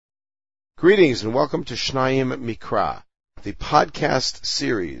Greetings and welcome to Shnayim Mikra, the podcast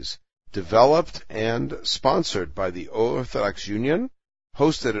series developed and sponsored by the Orthodox Union,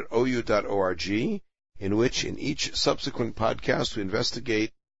 hosted at ou.org, in which in each subsequent podcast we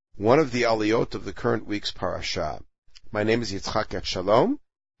investigate one of the aliyot of the current week's parasha. My name is Yitzchak Shalom.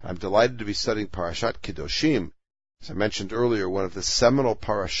 I'm delighted to be studying Parashat Kedoshim, as I mentioned earlier, one of the seminal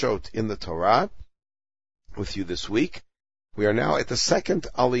parashot in the Torah, with you this week. We are now at the second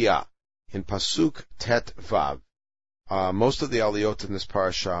aliyah, in Pasuk Tet Vav. Most of the aliyot in this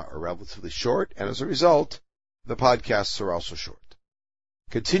parasha are relatively short, and as a result, the podcasts are also short.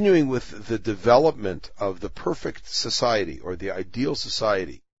 Continuing with the development of the perfect society, or the ideal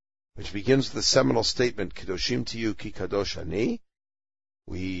society, which begins with the seminal statement, Kedoshim Tiyu Ki Kadosh Ani,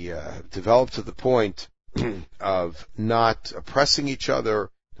 we have developed to the point of not oppressing each other,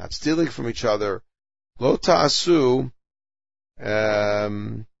 not stealing from each other. Lo ta'asu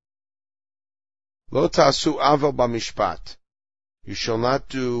aval b'mishpat. You shall not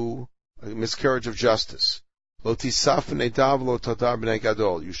do a miscarriage of justice. Lo tisaf nedav lo tadar b'nei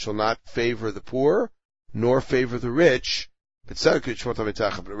gadol. You shall not favor the poor, nor favor the rich, but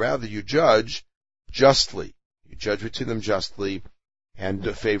rather you judge justly. You judge between them justly,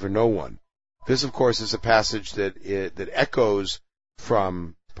 and favor no one. This, of course, is a passage that echoes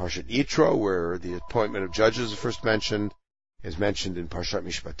from Parshat Yitro, where the appointment of judges is first mentioned, is mentioned in Parshat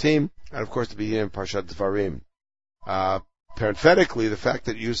Mishpatim, and of course the beginning of Parshat Dvarim. Parenthetically, the fact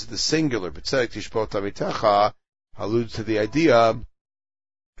that it uses the singular, B'tzedek tishpot amitecha, alludes to the idea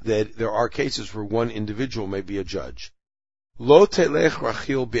that there are cases where one individual may be a judge. Lo telech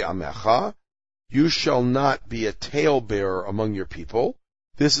rachil bi'amecha, you shall not be a talebearer among your people.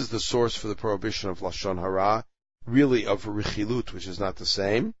 This is the source for the prohibition of Lashon Hara, really of Rechilut, which is not the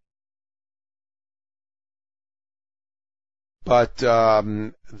same. But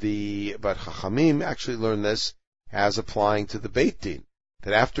Chachamim actually learn this as applying to the Beit Din,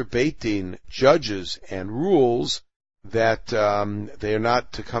 that after Beit Din judges and rules that they are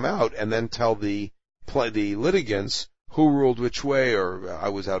not to come out and then tell the litigants who ruled which way, or I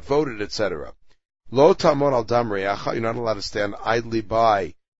was outvoted, etc. Lo tamor al dam re'acha, you're not allowed to stand idly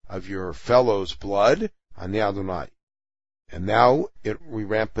by of your fellow's blood, ani Adonai. And now we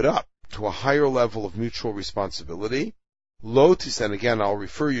ramp it up to a higher level of mutual responsibility. Lotis, and again, I'll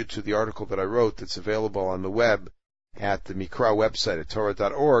refer you to the article that I wrote that's available on the web at the Mikra website at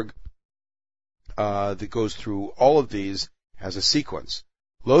Torah.org, that goes through all of these as a sequence.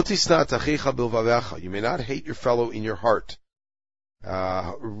 Lotis na tachicha bilvavecha, you may not hate your fellow in your heart.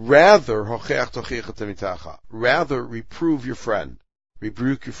 Rather, reprove your friend,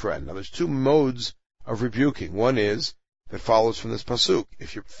 rebuke your friend. Now, there's two modes of rebuking. One is, that follows from this pasuk.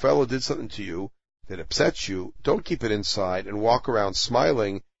 If your fellow did something to you that upsets you, don't keep it inside and walk around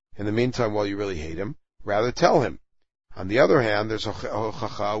smiling in the meantime while you really hate him. Rather tell him. On the other hand, there's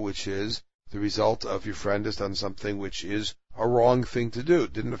hochacha, which is the result of your friend has done something which is a wrong thing to do.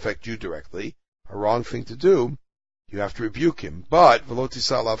 It didn't affect you directly. A wrong thing to do. You have to rebuke him. But,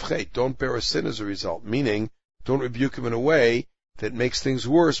 don't bear a sin as a result, meaning don't rebuke him in a way that makes things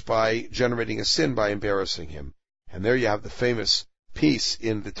worse by generating a sin by embarrassing him. And there you have the famous piece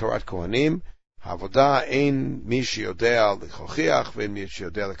in the Torah Kohanim, Havodah ein mi sheyodea lechochiach ve'en mi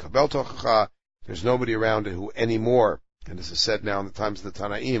sheyodea lekabel tochacha. There's nobody around who anymore, and this is said now in the times of the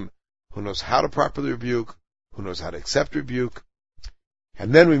Tanaim, who knows how to properly rebuke, who knows how to accept rebuke.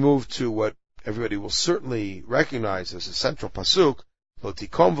 And then we move to what everybody will certainly recognize as a central pasuk, Lo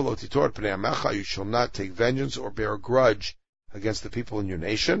tikom v'lo titor pnei amecha, you shall not take vengeance or bear a grudge against the people in your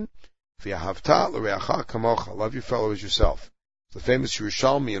nation. V'ahavta l'reacha kamocha, love your fellow as yourself. The famous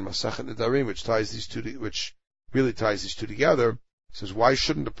Yerushalmi in Masechet Nedarim, which really ties these two together, says, why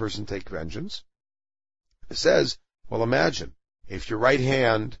shouldn't a person take vengeance? It says, well, imagine, if your right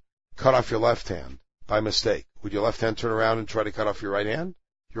hand cut off your left hand by mistake, would your left hand turn around and try to cut off your right hand?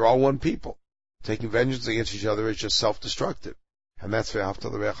 You're all one people. Taking vengeance against each other is just self-destructive. And that's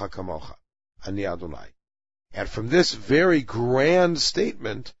Ve'ahavta l'reacha kamocha, ani Adonai. And from this very grand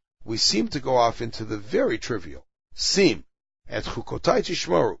statement, we seem to go off into the very trivial. Et chukotai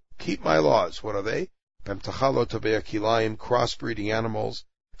tishmoru, keep my laws. What are they? Bemtacha lo tobea kilayim, cross-breeding animals.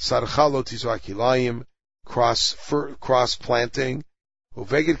 Sarcha lo tizwa kilayim, cross-planting.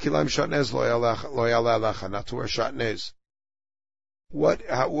 Uveged kilayim shatnez lo yala alecha, not to wear shatnez. What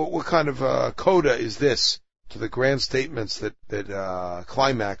kind of coda is this to the grand statements that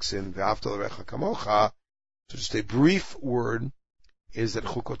climax in Ve'ahavta l'reacha kamocha? So just a brief word is that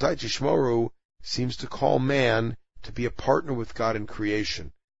chukotai tishmoru seems to call man to be a partner with God in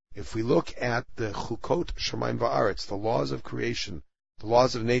creation. If we look at the chukot shamayim va'aretz, the laws of creation, the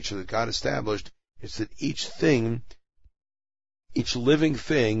laws of nature that God established, is that each living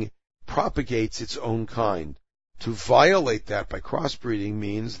thing propagates its own kind. To violate that by crossbreeding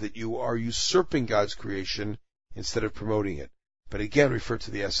means that you are usurping God's creation instead of promoting it. But again, refer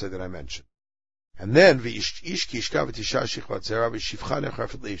to the essay that I mentioned. And then, if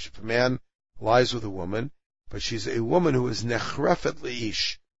a man lies with a woman, but she's a woman who is nechrefet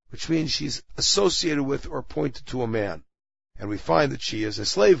leish, which means she's associated with or pointed to a man. And we find that she is a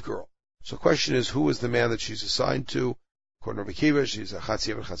slave girl. So the question is, who is the man that she's assigned to? According to Rabbi Kiva, she's a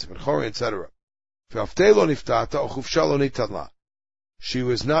Chatziv Ben Chori, etc. She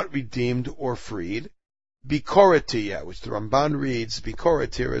was not redeemed or freed. Bikoretiyah, which the Ramban reads,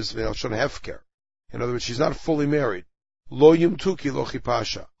 Bikoretiyah is Melshon Hefker. In other words, she's not fully married. Lo yumtuki lo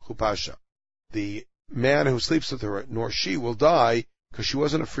chupasha. The man who sleeps with her, nor she, will die, because she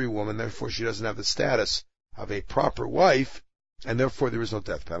wasn't a free woman, therefore she doesn't have the status of a proper wife, and therefore there is no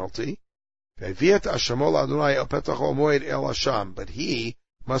death penalty. But he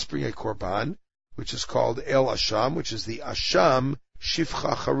must bring a korban, which is called El Asham, which is the Asham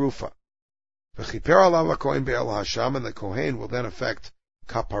Shifcha Charufa. And the Kohen will then effect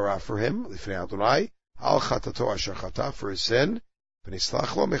kapara for him, Lifnei Adonai, Al Chatato Asher Chata, for his sin,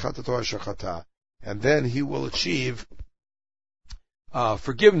 V'nislach lo mechatato Asher Chata, and then he will achieve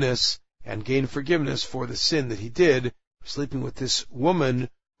forgiveness and gain forgiveness for the sin that he did, sleeping with this woman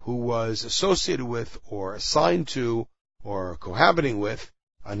who was associated with or assigned to or cohabiting with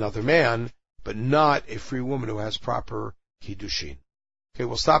another man, but not a free woman who has proper Kedoshim. Okay,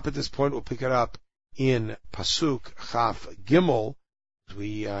 we'll stop at this point. We'll pick it up in Pasuk Chaf Gimel.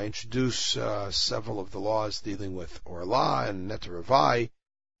 We introduce several of the laws dealing with Orlah and Neteravai,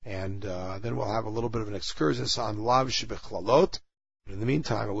 and then we'll have a little bit of an excursus on Lav Shebechlalot. But in the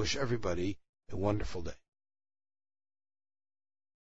meantime, I wish everybody a wonderful day.